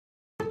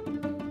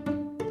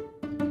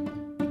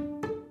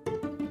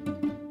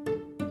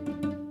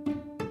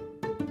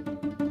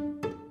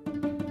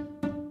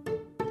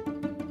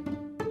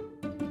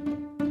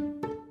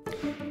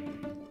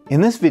In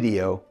this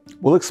video,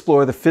 we'll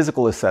explore the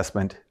physical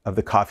assessment of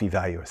the coffee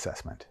value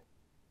assessment.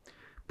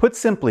 Put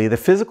simply, the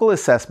physical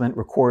assessment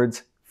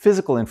records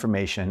physical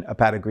information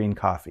about a green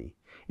coffee,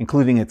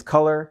 including its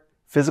color,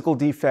 physical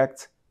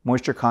defects,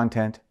 moisture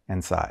content,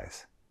 and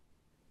size.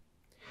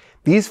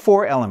 These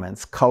four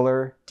elements,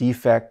 color,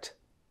 defect,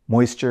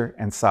 moisture,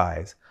 and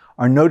size,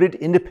 are noted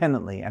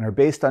independently and are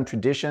based on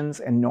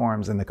traditions and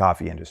norms in the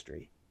coffee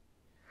industry.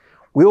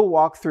 We'll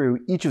walk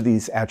through each of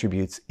these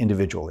attributes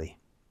individually.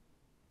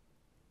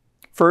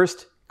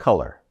 First,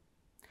 color.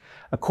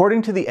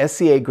 According to the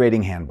SCA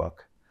grading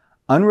handbook,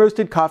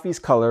 unroasted coffee's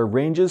color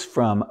ranges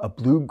from a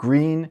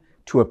blue-green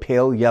to a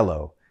pale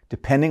yellow,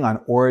 depending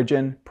on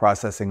origin,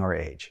 processing, or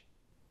age.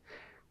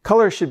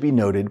 Color should be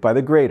noted by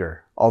the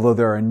grader, although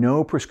there are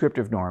no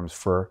prescriptive norms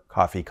for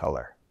coffee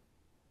color.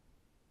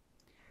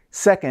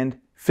 Second,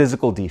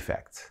 physical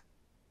defects.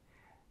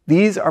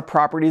 These are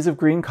properties of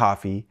green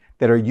coffee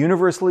that are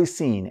universally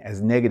seen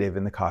as negative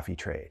in the coffee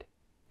trade.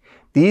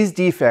 These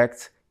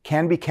defects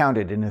can be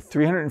counted in a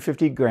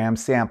 350-gram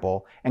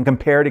sample and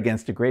compared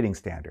against a grading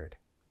standard.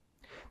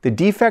 The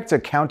defects are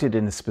counted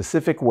in a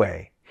specific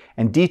way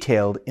and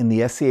detailed in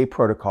the SCA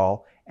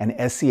protocol and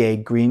SCA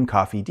Green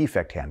Coffee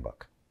Defect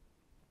Handbook.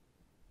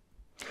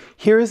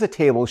 Here is a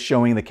table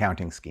showing the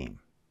counting scheme.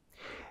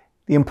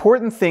 The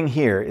important thing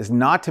here is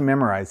not to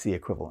memorize the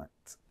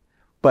equivalents,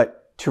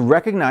 but to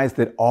recognize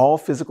that all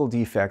physical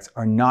defects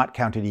are not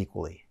counted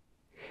equally.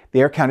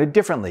 They are counted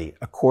differently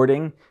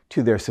according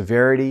to their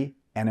severity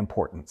and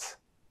importance.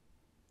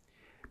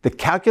 The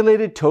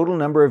calculated total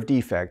number of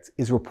defects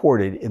is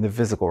reported in the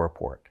physical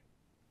report.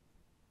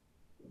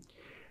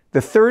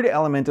 The third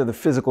element of the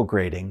physical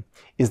grading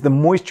is the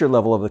moisture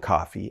level of the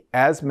coffee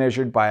as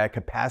measured by a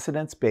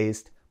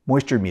capacitance-based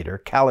moisture meter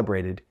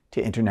calibrated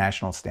to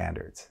international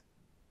standards.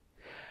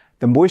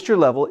 The moisture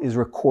level is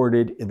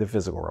recorded in the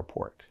physical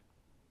report.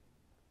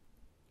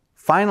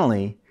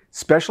 Finally,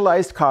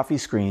 specialized coffee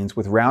screens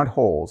with round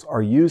holes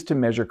are used to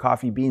measure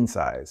coffee bean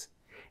size,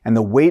 and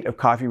the weight of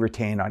coffee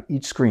retained on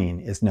each screen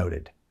is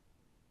noted.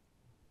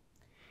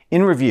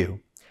 In review,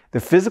 the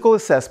physical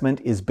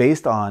assessment is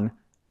based on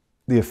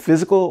the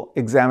physical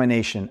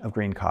examination of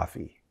green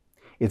coffee.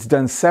 It's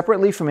done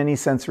separately from any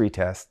sensory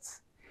tests,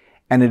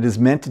 and it is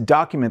meant to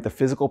document the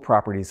physical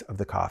properties of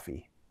the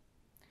coffee.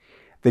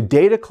 The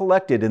data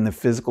collected in the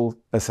physical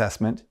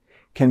assessment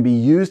can be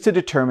used to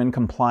determine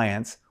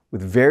compliance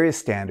with various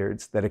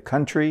standards that a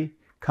country,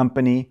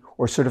 company,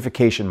 or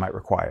certification might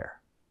require.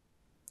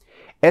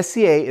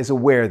 SCA is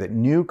aware that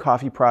new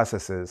coffee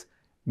processes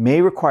may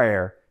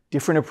require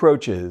different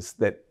approaches,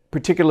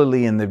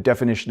 particularly in the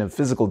definition of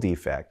physical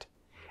defect,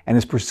 and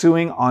is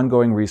pursuing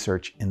ongoing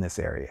research in this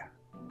area.